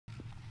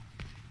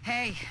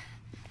Hey,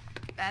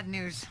 bad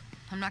news.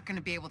 I'm not gonna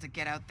be able to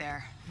get out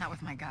there. Not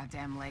with my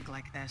goddamn leg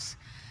like this.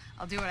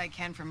 I'll do what I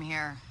can from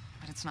here,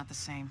 but it's not the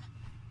same.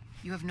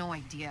 You have no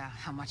idea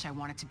how much I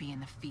wanted to be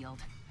in the field.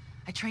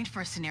 I trained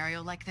for a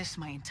scenario like this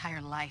my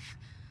entire life,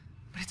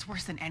 but it's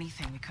worse than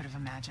anything we could have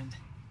imagined.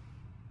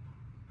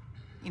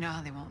 You know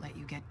how they won't let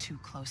you get too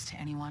close to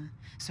anyone,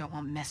 so it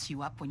won't mess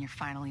you up when you're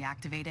finally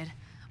activated?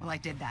 Well, I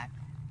did that,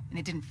 and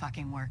it didn't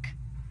fucking work.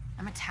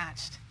 I'm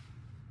attached.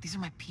 These are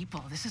my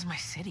people. This is my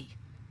city.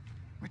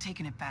 We're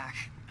taking it back.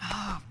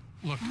 Oh.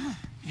 Look,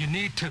 you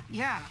need to...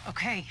 Yeah,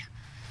 okay.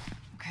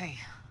 Okay.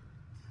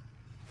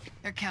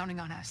 They're counting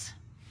on us.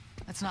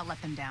 Let's not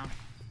let them down.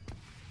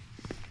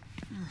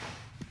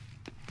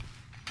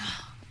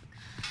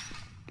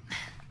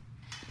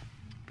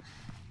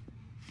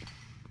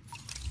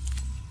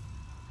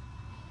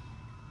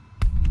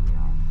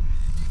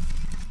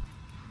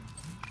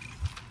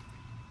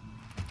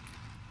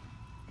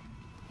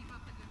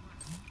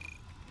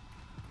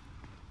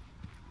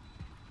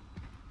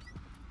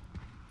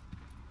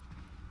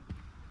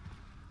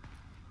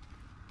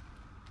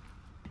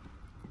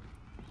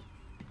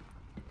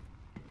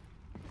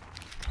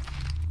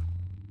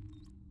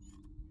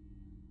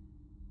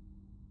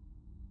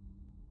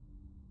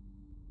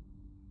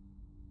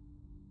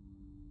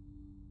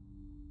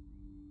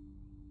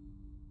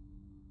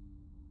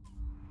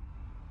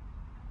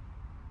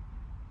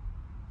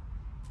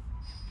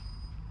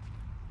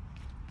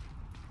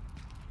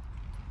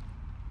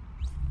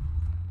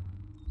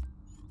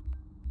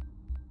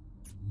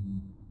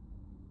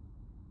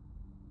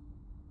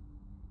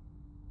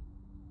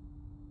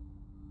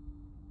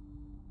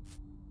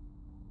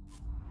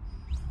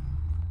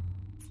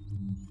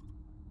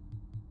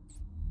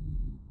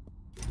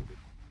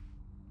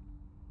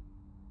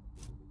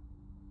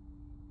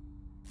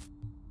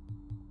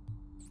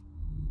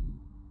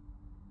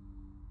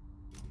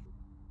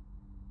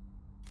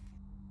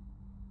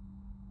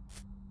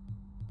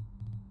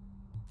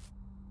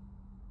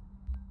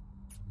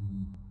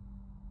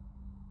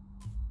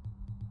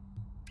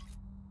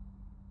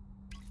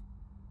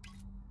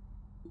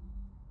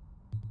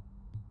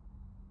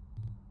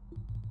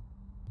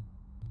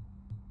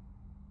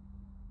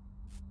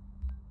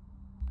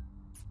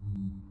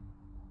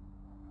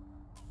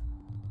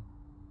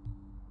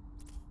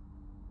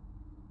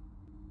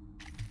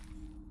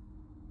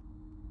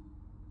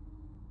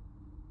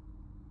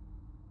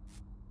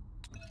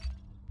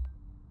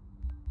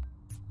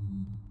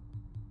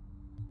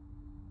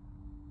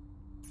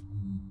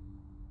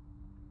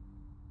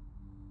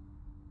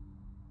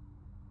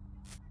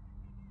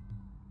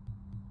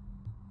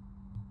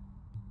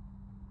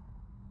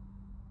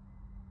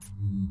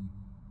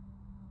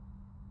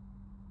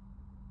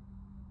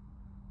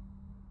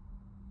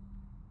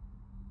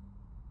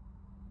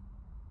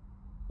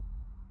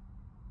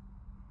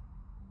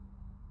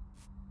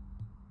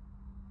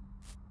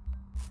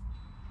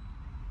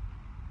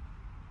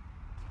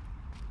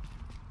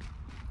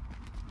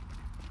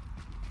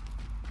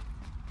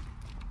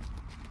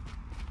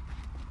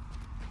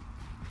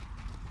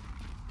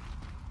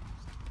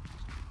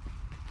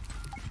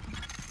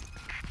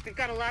 We've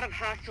got a lot of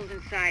hostiles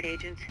inside,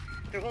 Agent.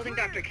 They're holding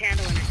Dr.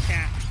 Candle and his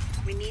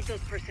staff. We need those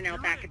personnel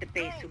back at the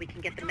base so we can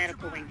get the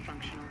medical wing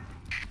functional.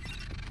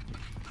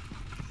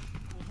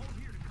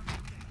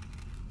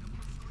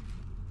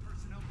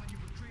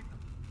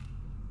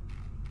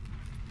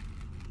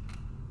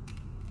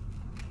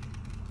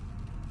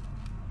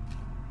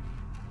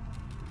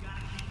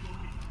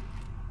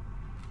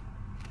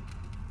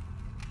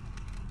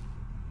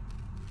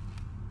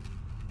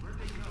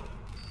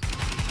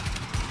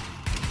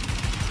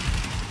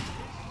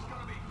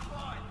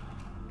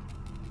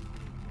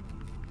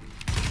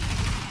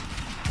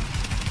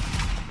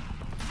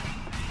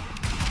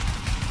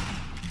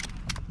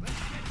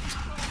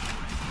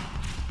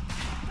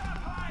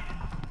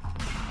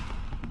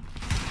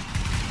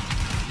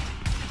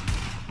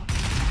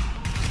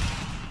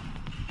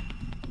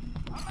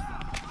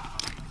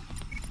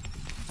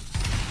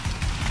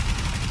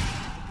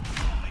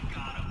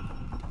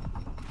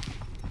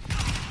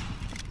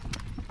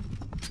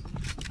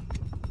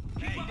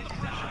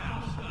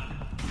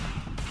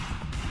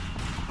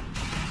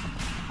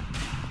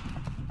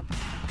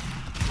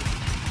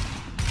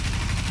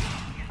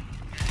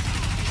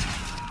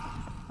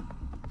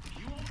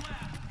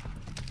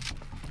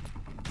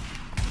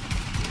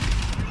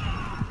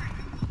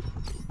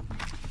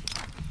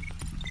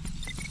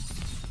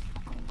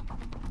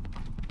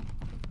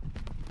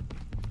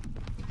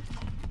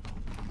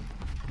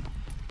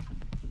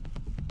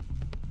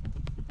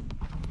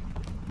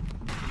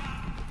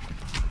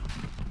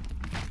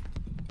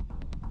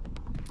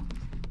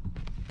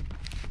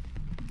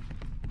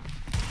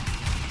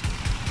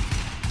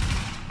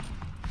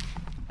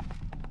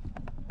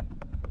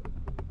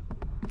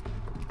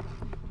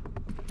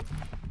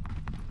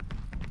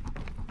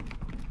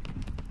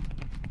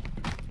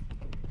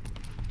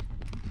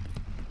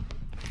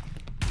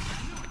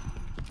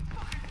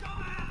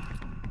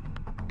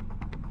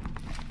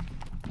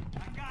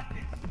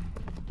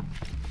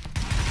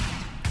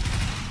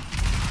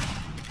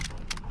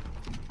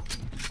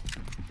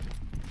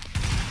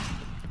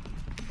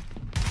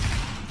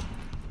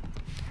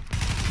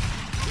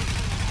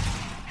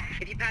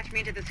 me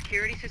into the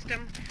security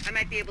system, I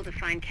might be able to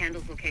find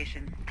Candle's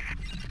location.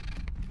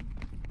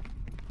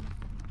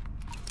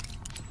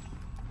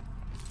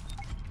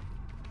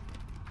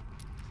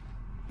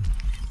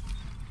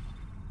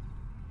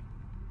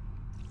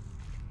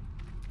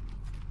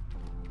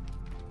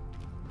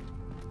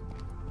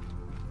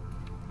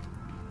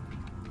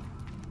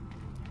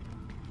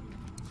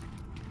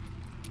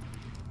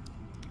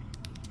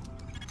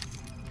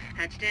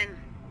 Hatched in.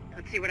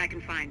 Let's see what I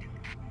can find.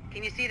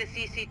 Can you see the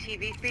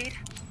CCTV feed?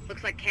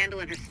 Looks like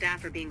Candle and her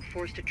staff are being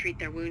forced to treat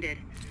their wounded.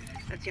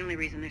 That's the only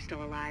reason they're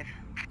still alive.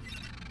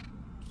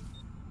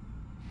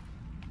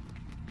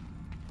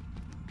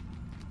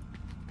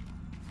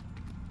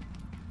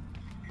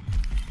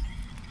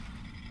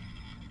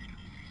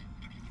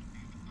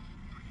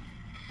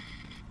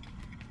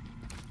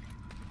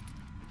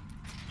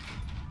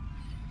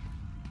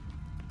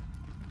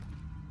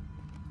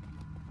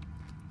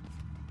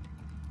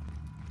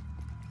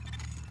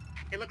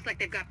 It looks like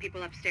they've got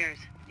people upstairs,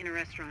 in a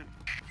restaurant.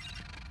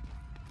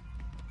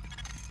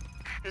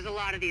 There's a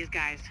lot of these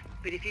guys,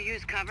 but if you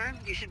use cover,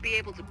 you should be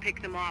able to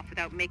pick them off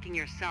without making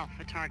yourself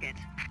a target.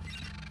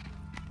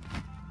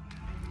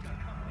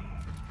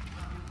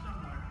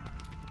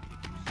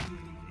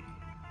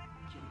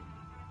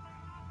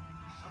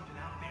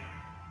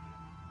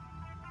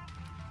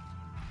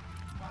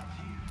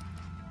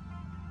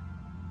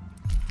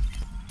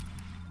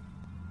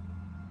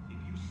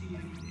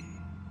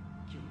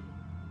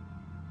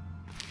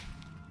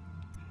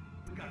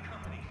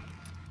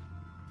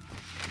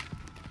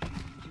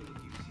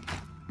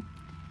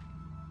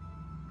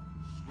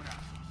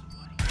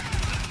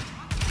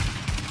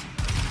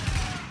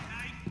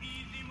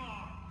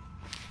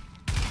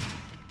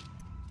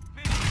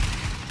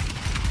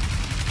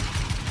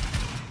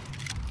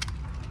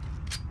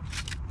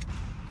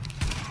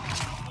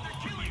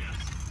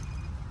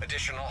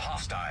 Additional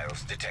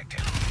hostiles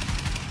detected.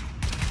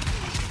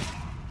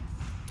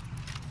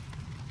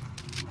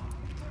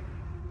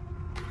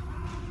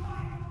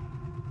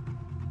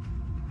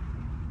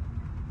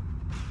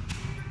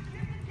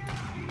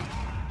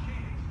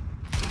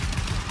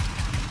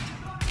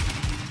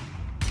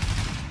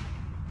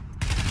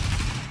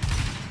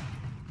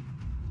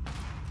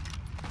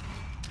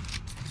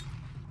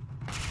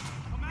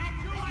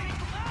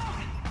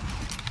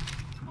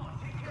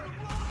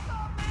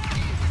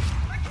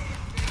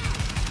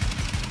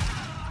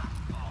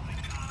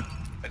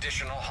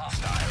 Additional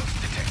hostiles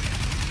detected.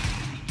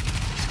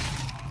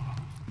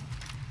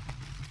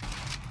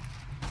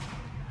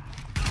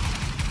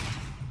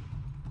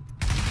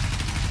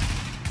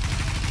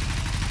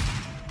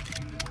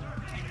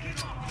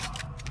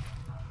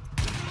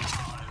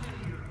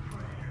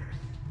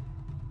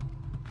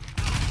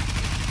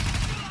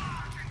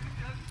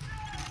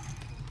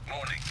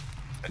 Warning.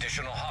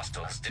 Additional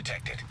hostiles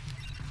detected.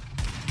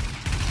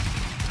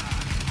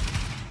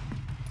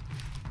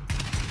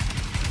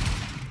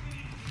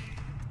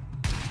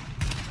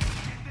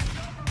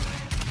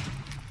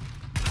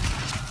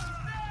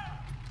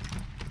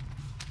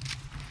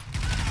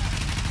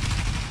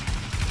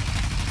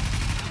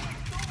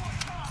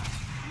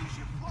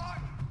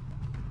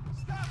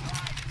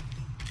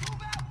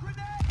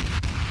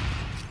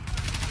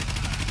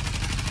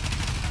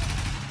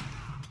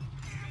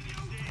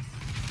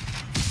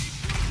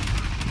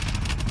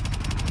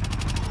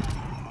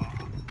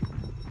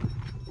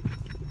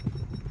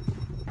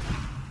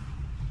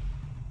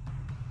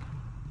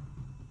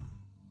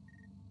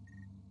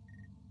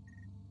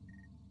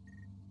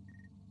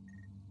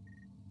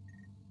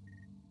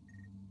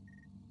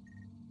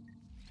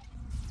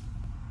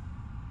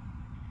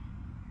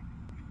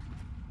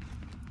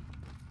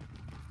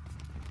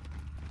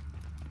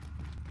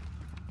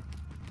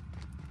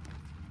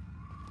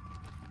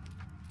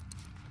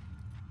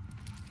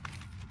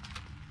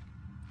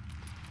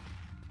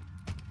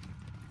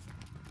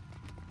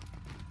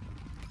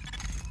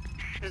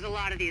 There's a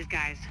lot of these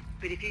guys,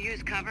 but if you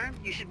use cover,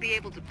 you should be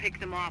able to pick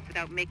them off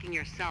without making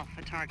yourself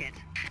a target.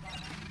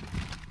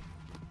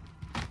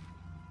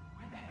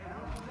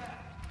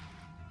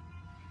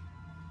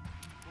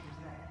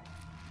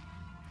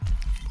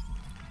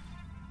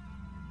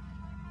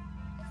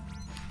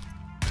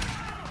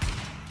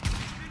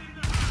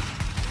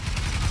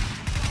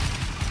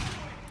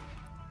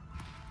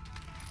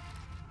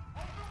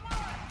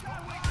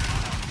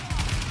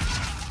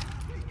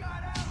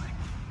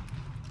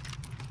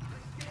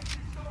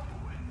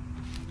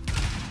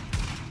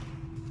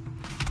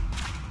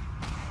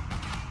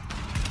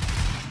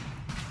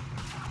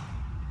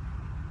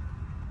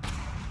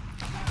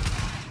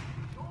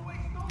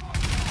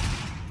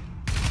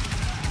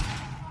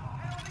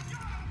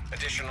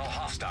 Additional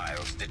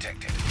hostiles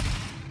detected.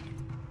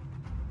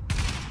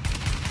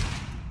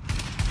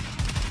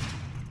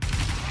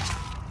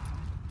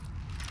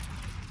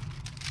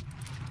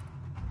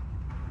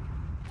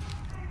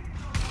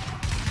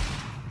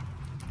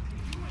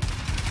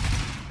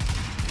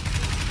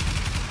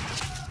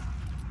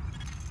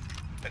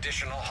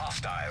 Additional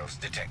hostiles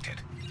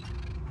detected.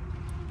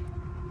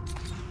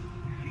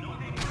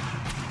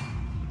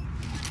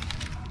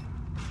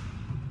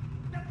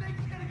 That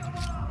thing's gonna go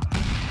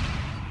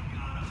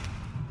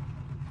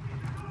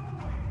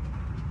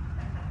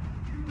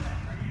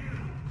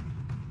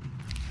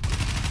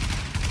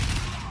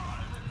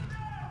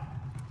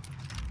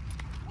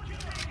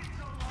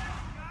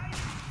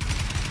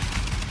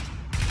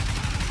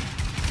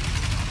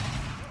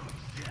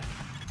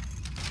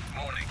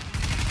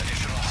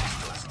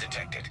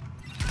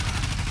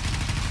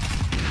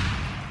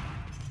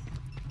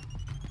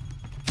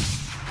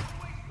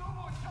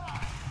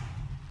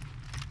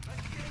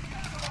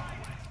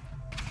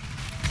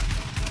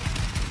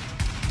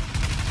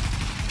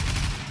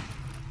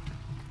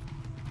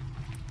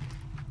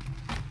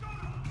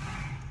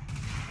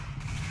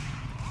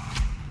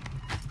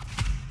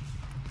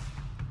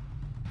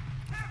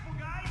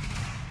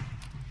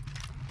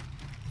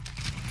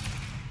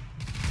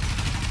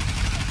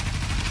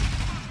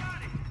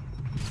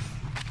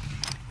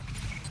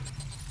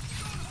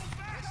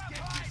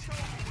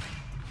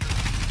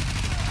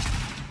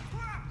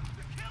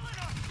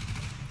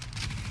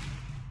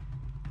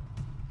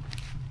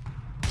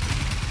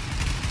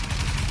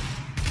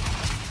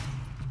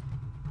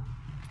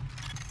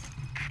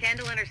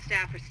Candle and her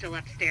staff are still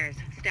upstairs,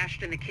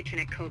 stashed in the kitchen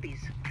at Kobe's.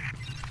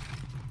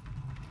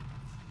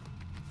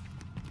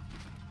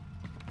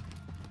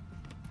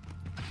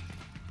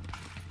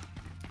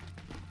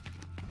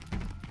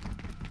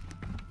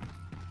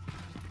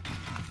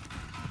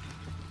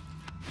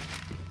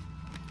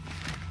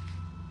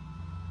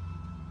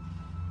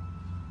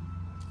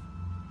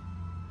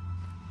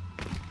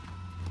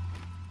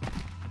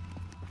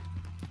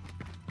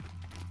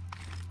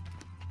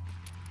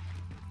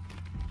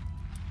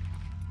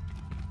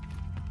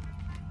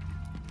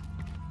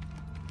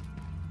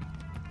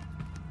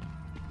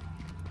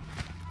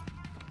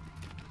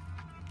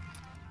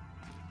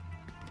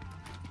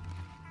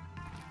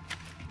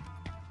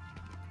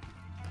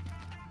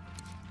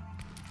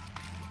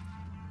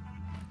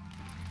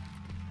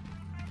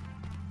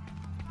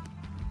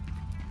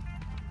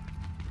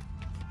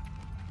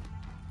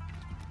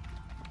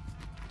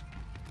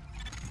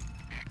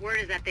 Word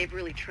is that they've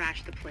really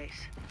trashed the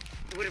place.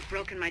 It would have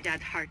broken my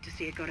dad's heart to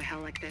see it go to hell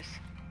like this.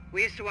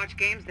 We used to watch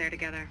games there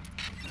together.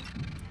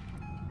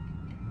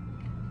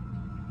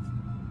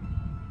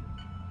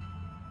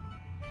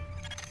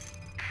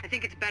 I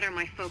think it's better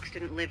my folks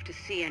didn't live to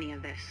see any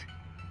of this.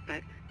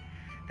 But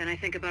then I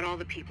think about all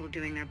the people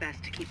doing their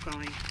best to keep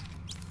going.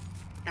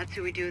 That's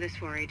who we do this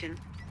for, Agent.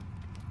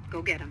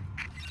 Go get them.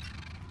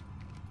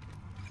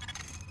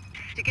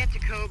 To get to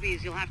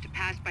Kobe's, you'll have to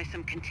pass by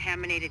some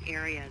contaminated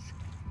areas.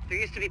 There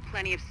used to be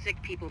plenty of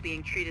sick people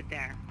being treated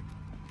there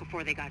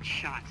before they got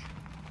shot.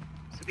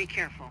 So be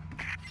careful.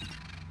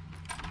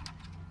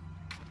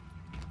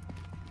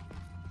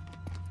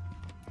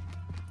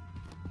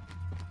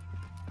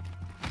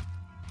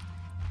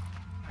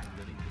 I'm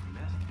ready to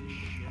mess this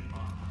shit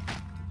up.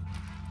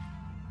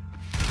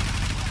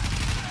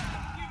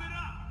 Give it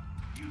up!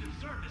 You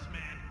deserve this,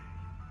 man.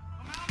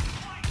 I'm out of the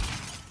fight.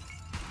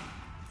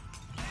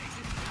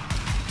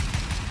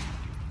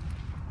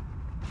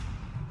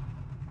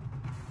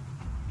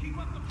 Keep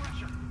up the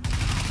pressure.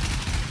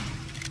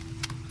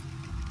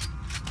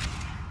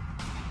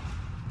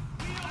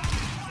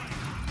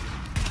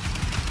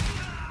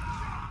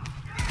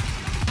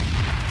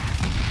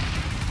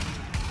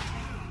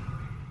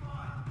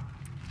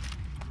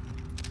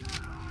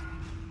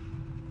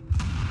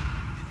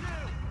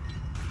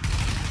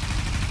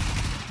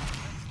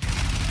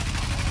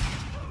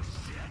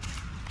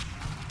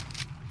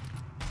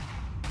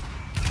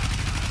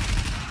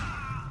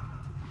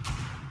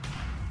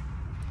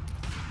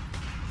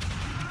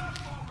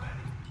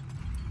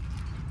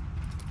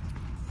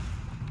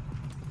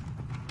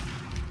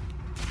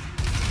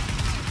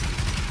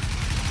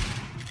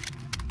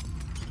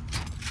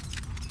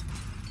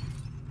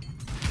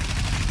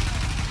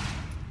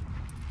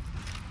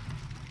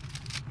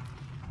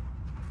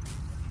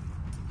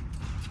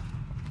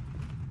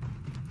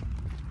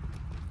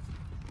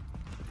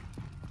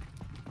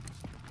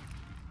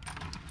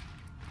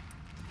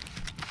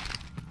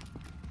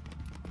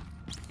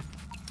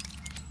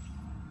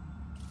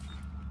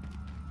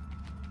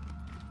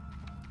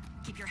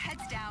 Keep your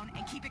heads down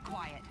and keep it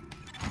quiet.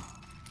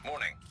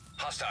 Warning.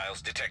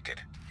 Hostiles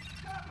detected.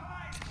 Stop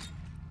hiding!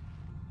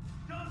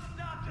 Don't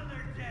stop till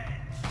they're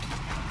dead!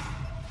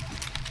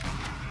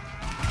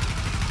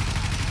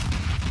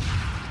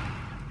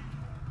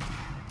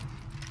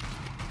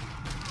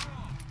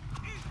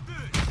 Eat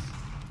this!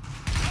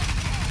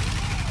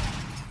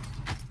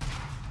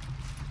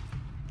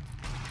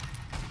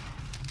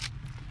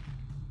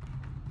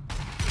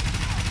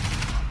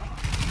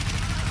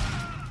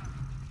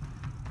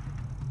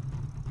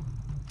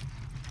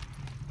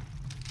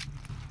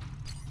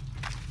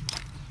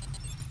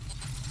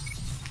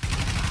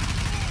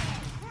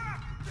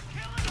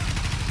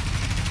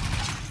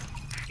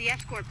 The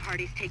escort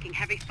party's taking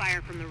heavy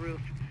fire from the roof.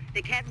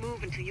 They can't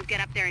move until you get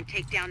up there and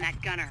take down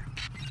that gunner.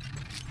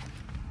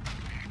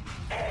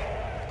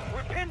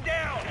 We're pinned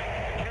down.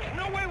 There's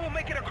no way we'll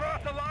make it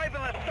across alive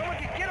unless someone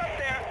can get up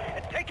there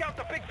and take out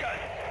the big gun.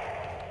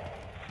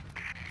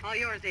 All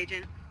yours,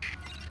 Agent.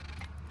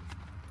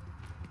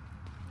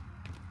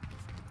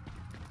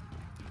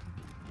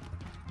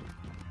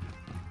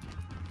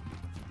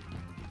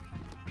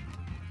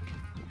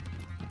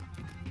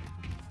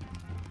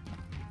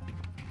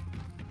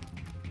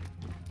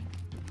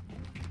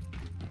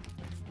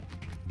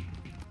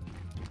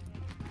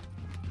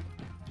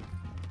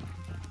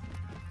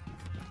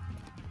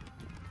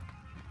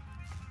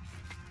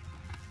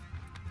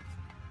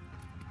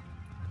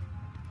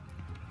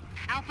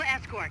 Alpha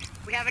Escort,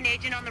 we have an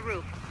agent on the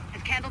roof.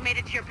 Has Candle made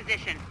it to your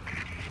position?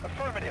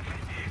 Affirmative.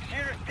 She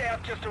and her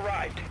staff just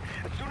arrived.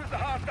 As soon as the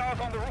hostiles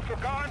on the roof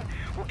are gone,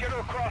 we'll get her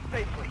across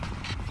safely.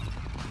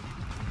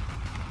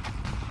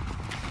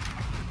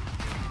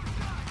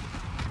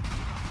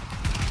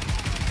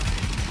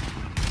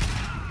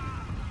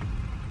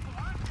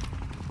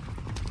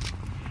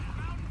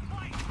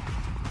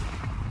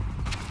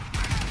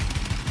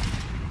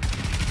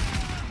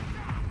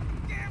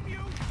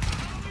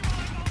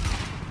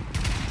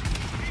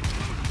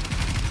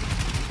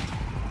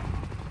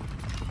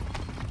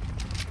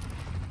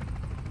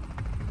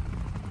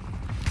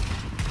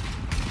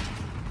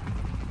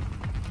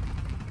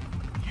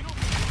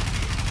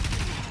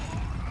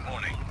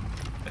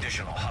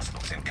 Additional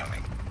hostiles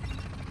incoming.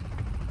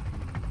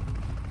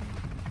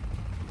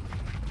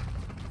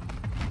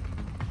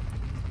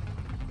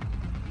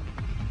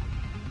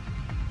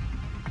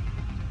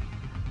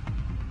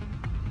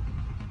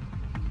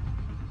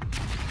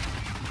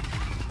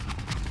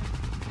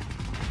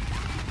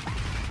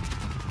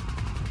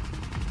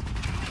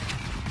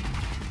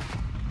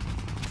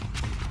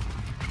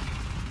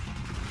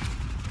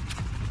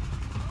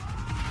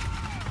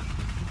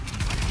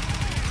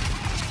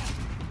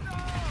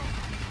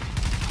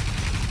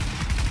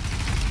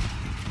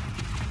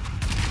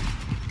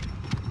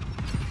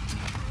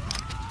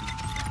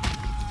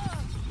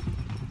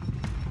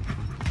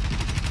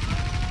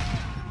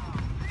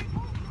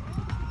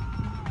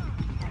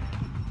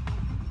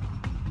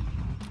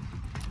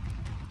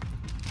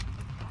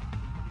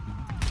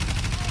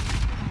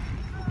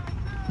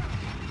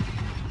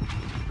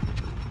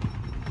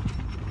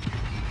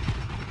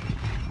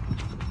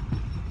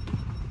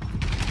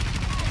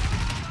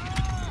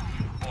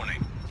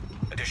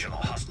 Additional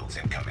hostiles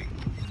incoming.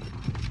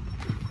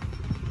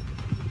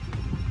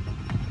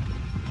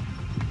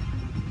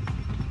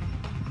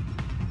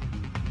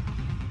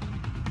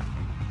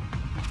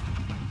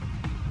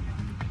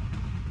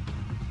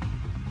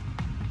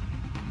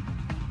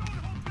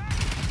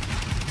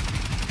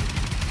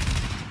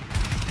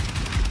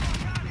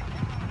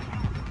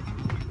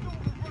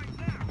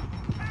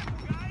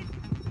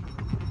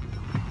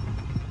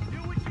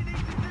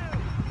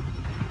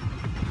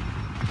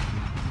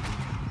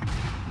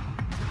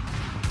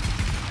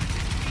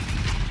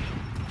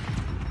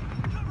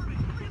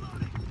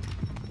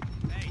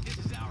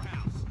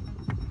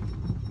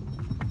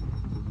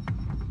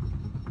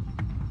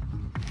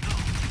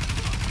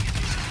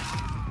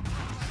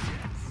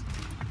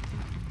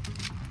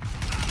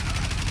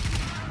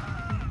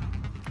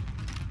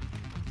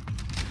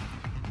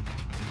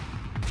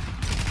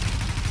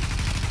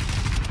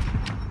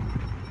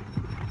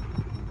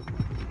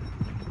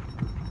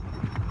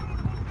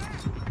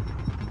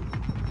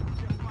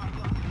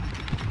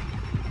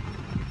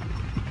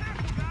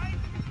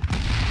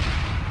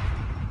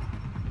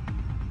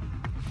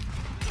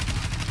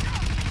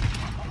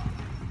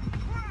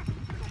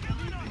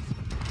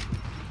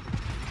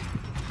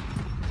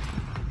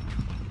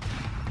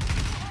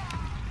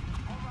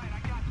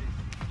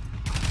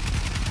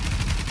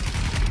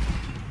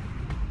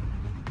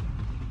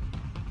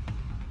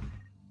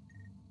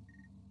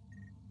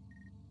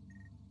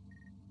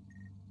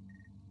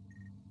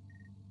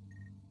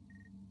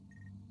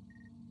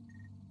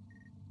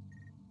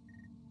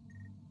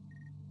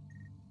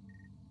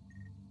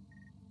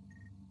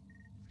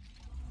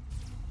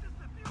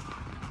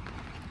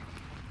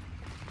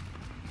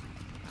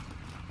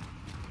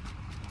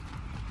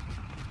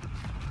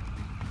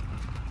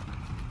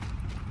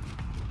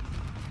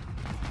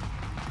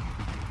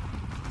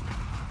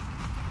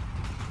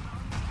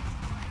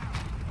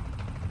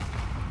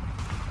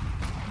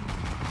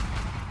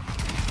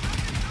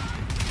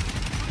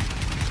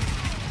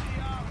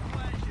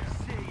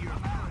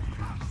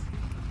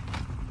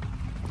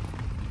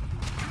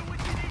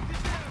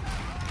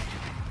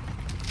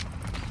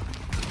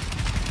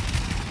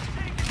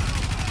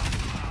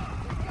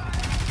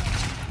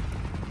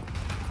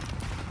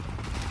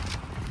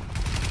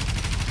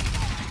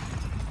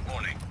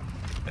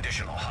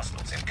 Additional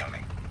hostiles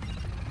incoming.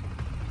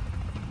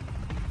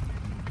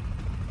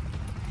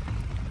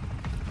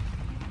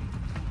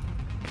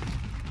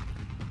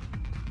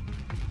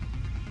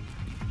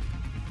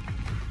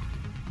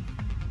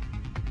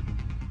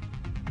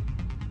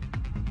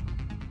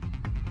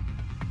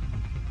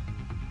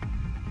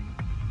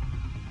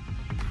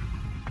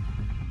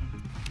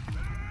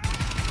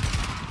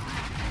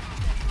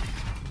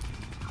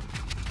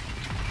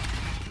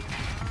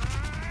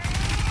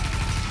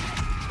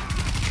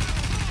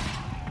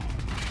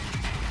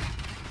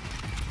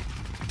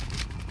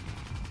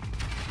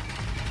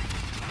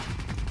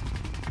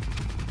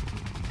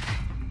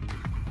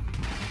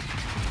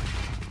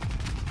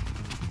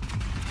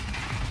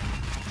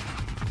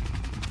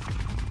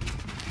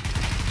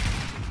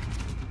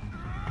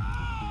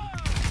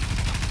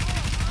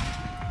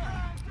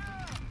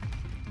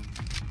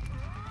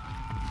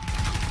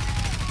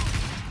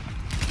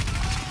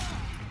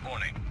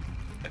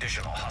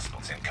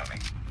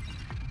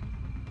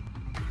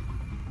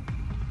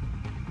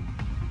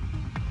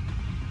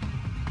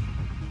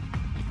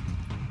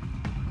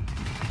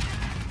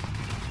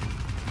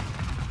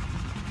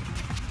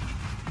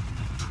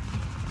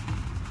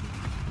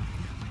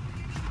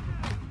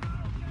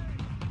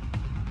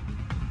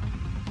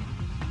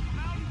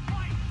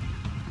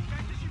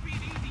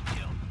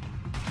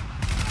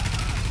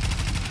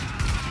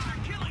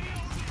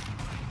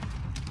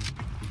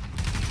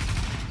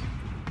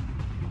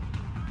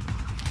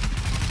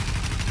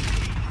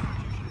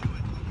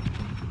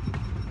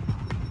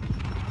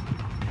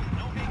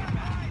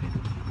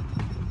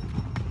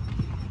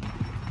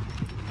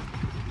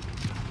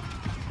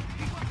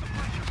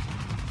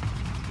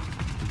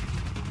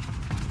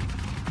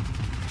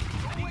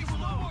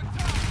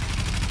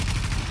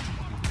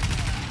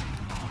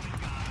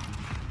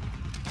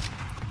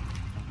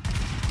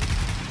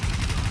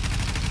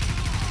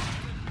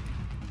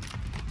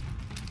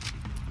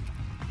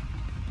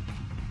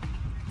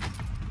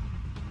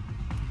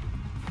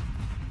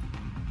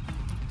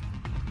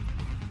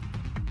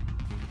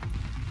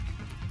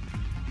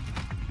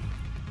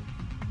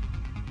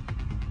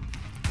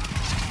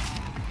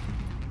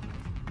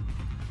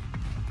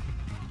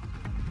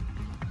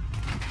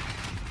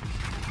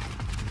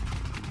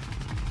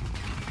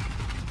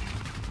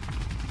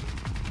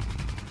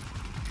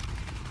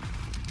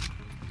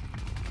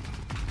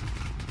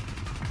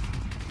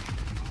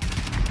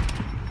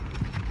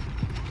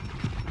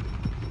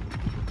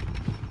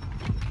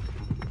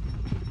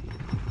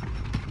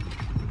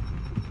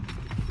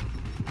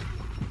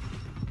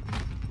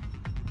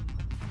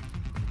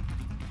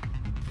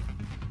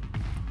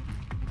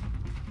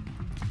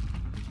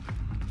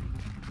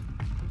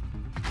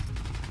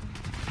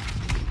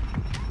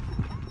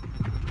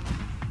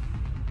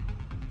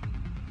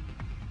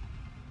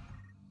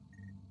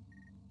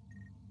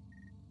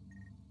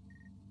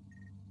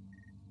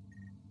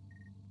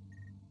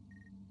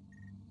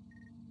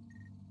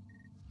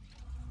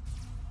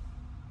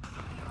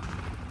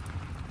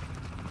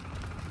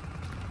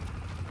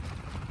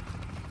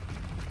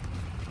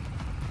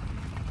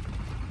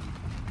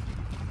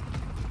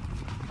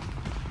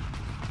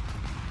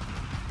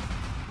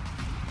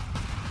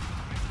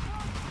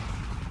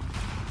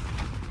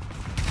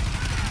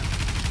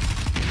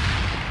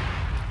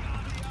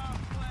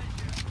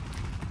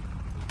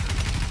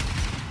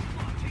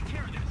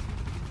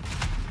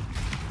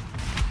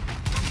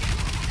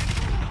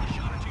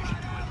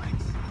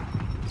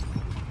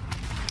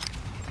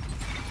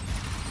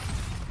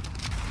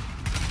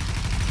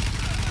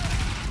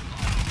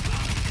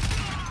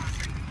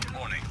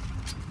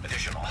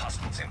 Additional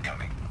hostiles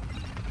incoming.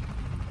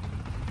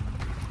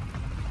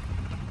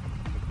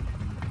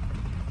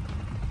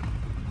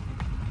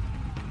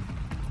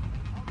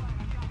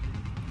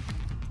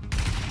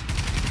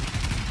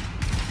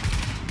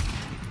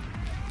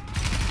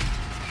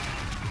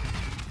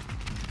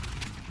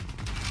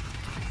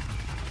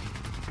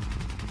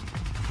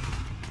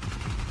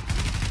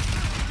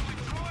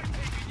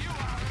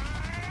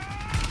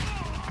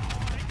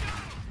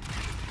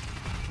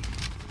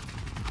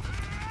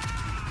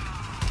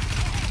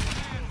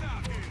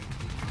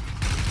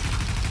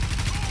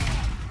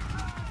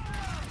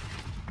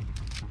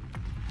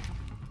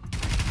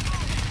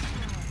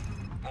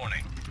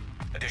 Warning.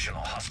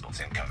 Additional hostiles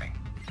incoming.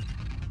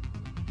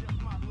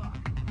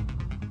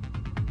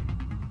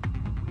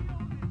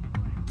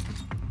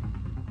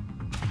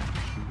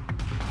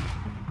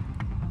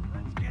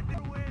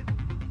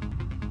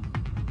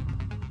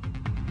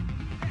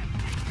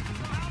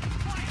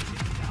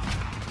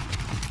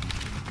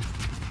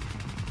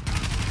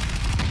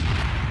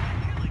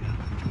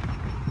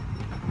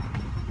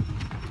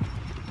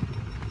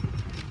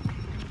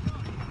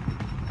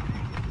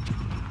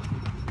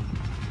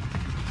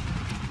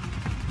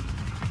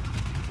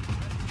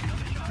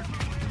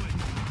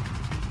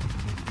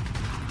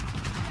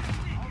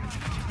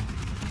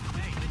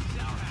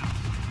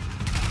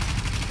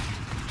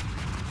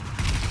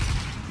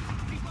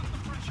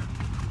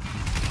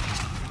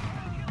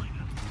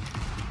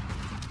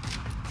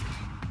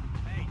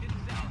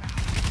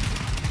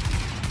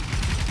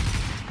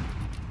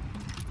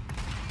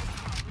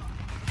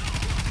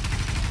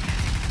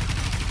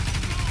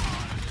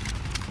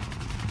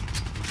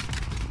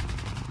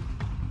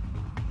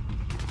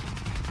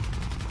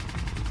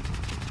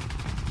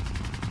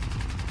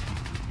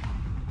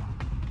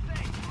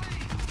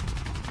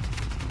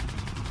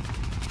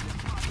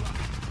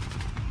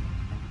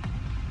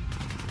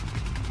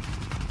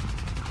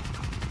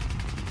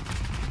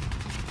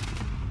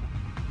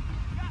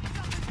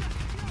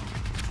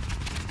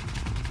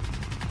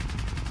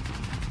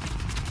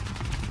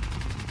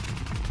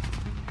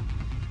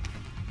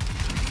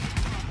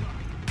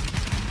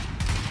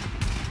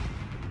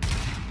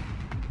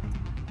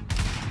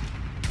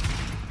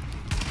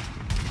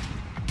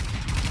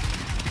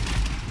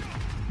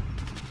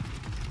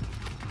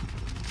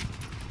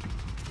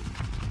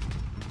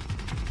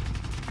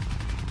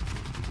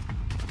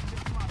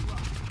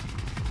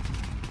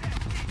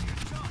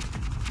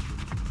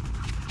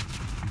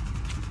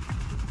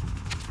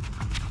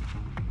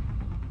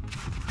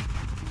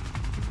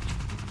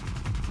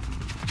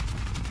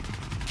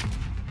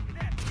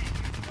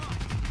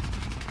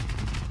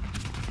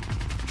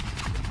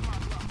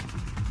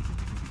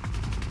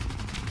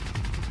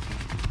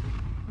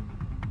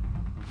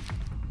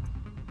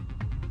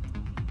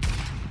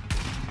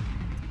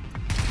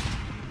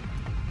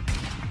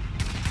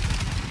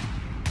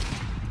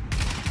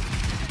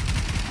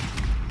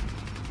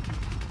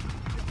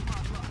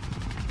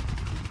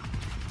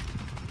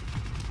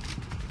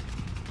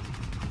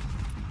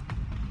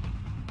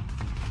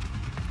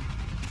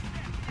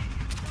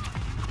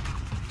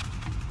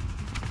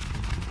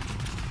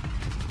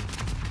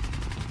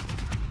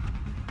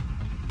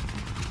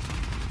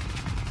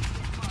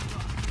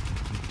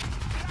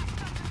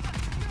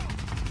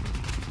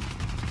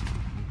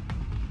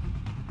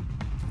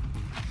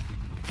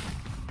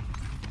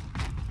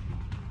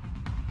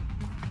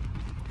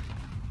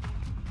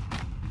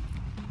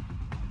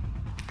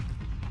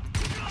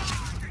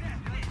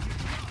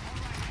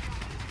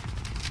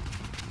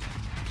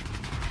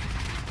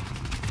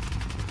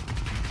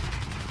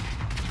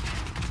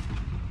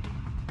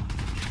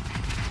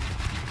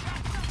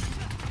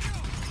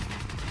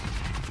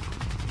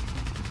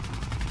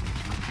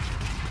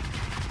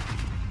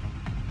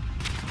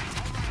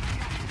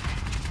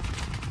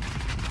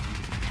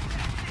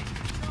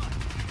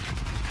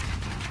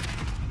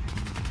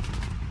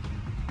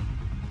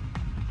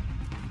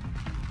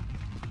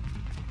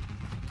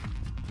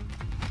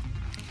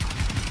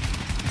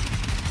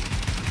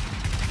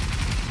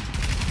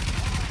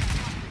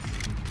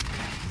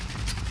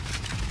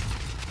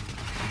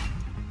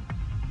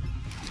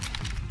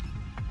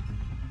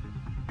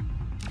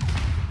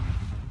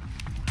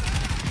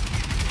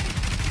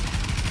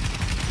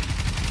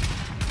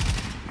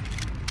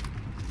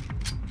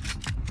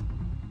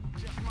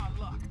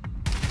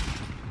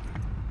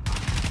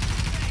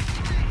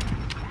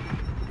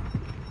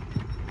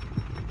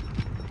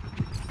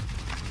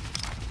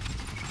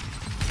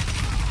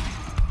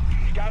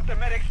 Got the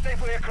medics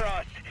safely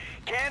across.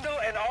 Candle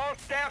and all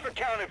staff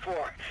accounted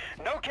for.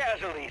 No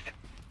casualties.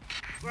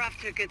 We're off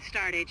to a good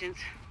start, agents.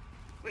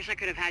 Wish I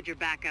could have had your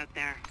back out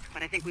there,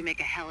 but I think we make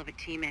a hell of a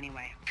team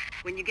anyway.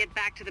 When you get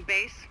back to the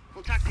base,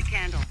 we'll talk to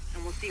Candle,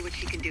 and we'll see what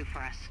she can do for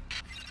us.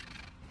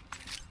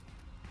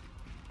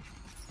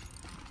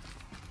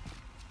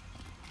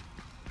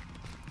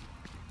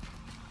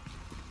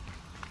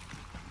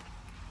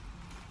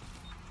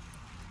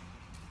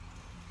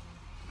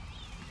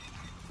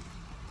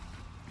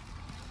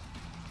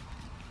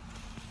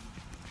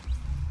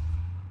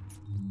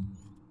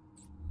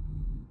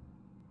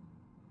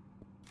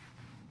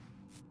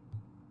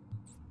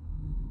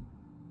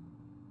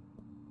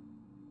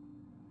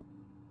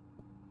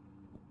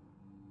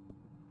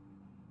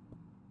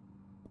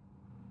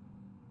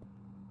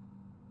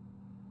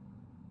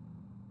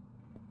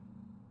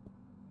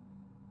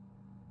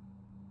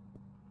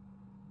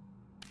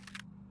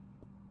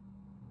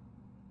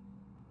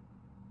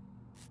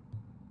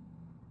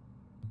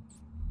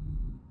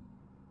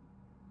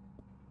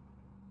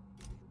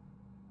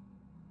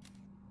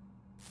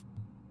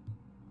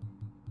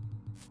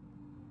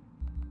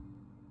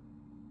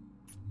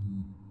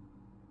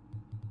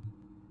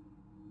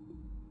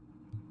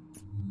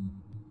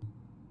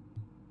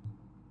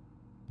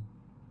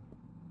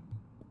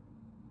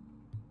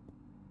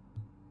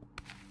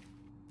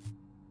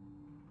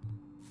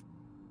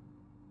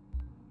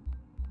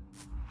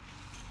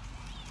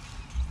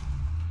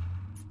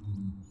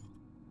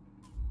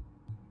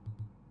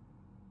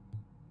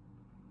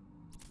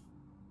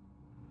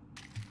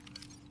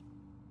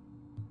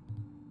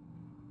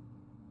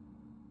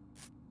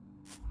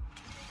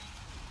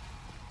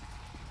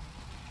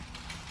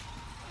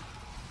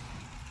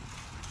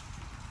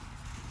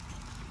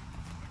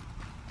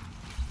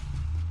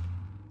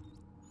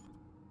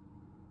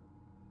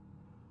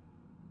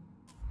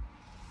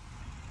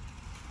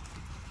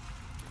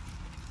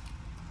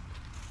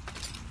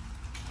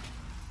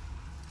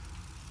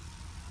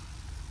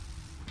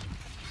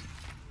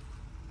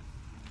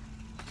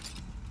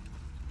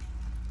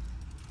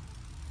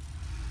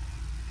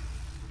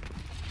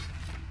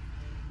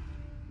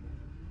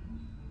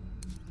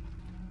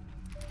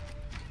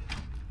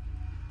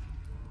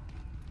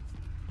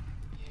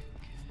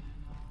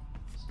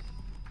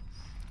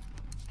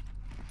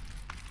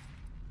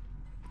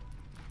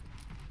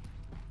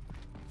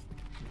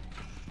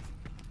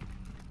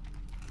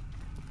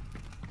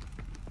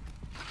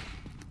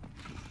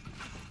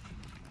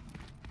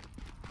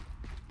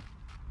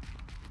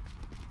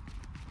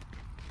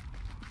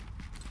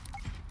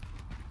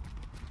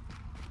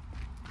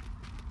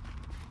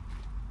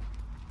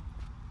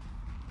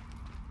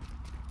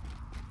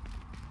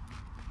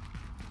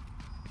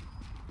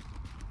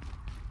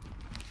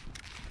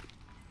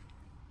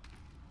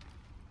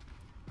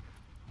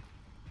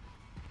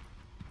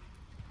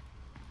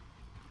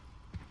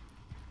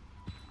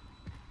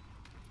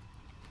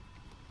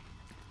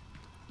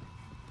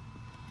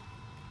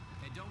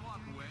 don't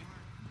walk away.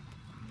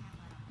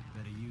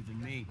 Better you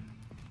than me.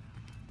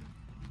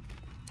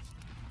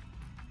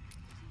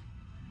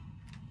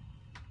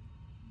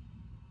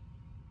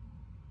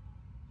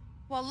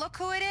 Well, look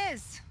who it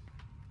is.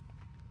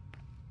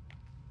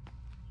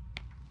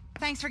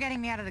 Thanks for getting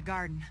me out of the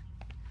garden.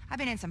 I've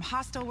been in some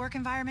hostile work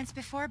environments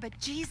before, but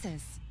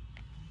Jesus.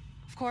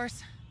 Of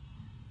course,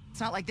 it's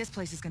not like this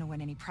place is gonna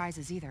win any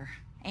prizes either.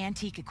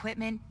 Antique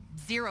equipment,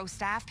 0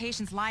 staff,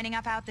 patients lining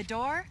up out the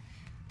door.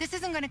 This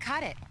isn't gonna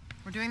cut it.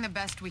 We're doing the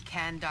best we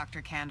can,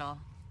 Dr. Candle.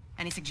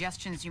 Any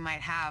suggestions you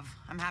might have,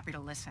 I'm happy to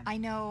listen. I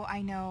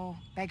know.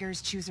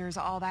 Beggars, choosers,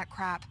 all that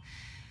crap.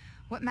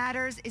 What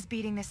matters is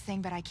beating this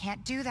thing, but I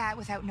can't do that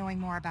without knowing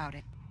more about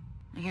it.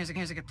 Here's a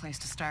good place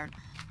to start.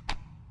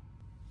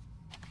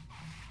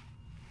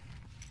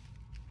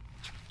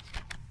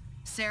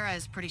 Sarah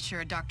is pretty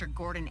sure Dr.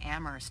 Gordon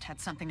Amherst had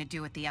something to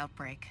do with the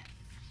outbreak.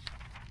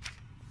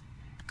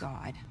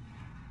 God.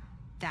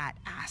 That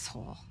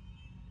asshole.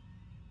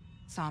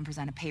 Saw him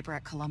present a paper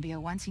at Columbia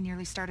once. He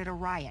nearly started a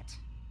riot.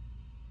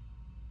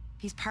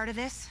 He's part of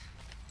this.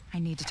 I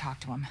need to talk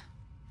to him.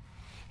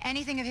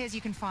 Anything of his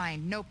you can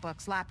find.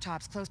 Notebooks,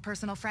 laptops, close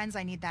personal friends,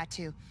 I need that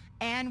too.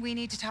 And we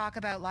need to talk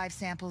about live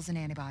samples and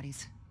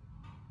antibodies.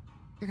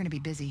 You're gonna be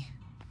busy.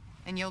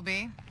 And you'll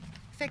be?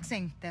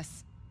 Fixing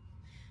this.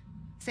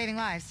 Saving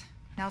lives.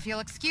 Now if you'll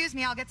excuse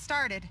me, I'll get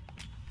started.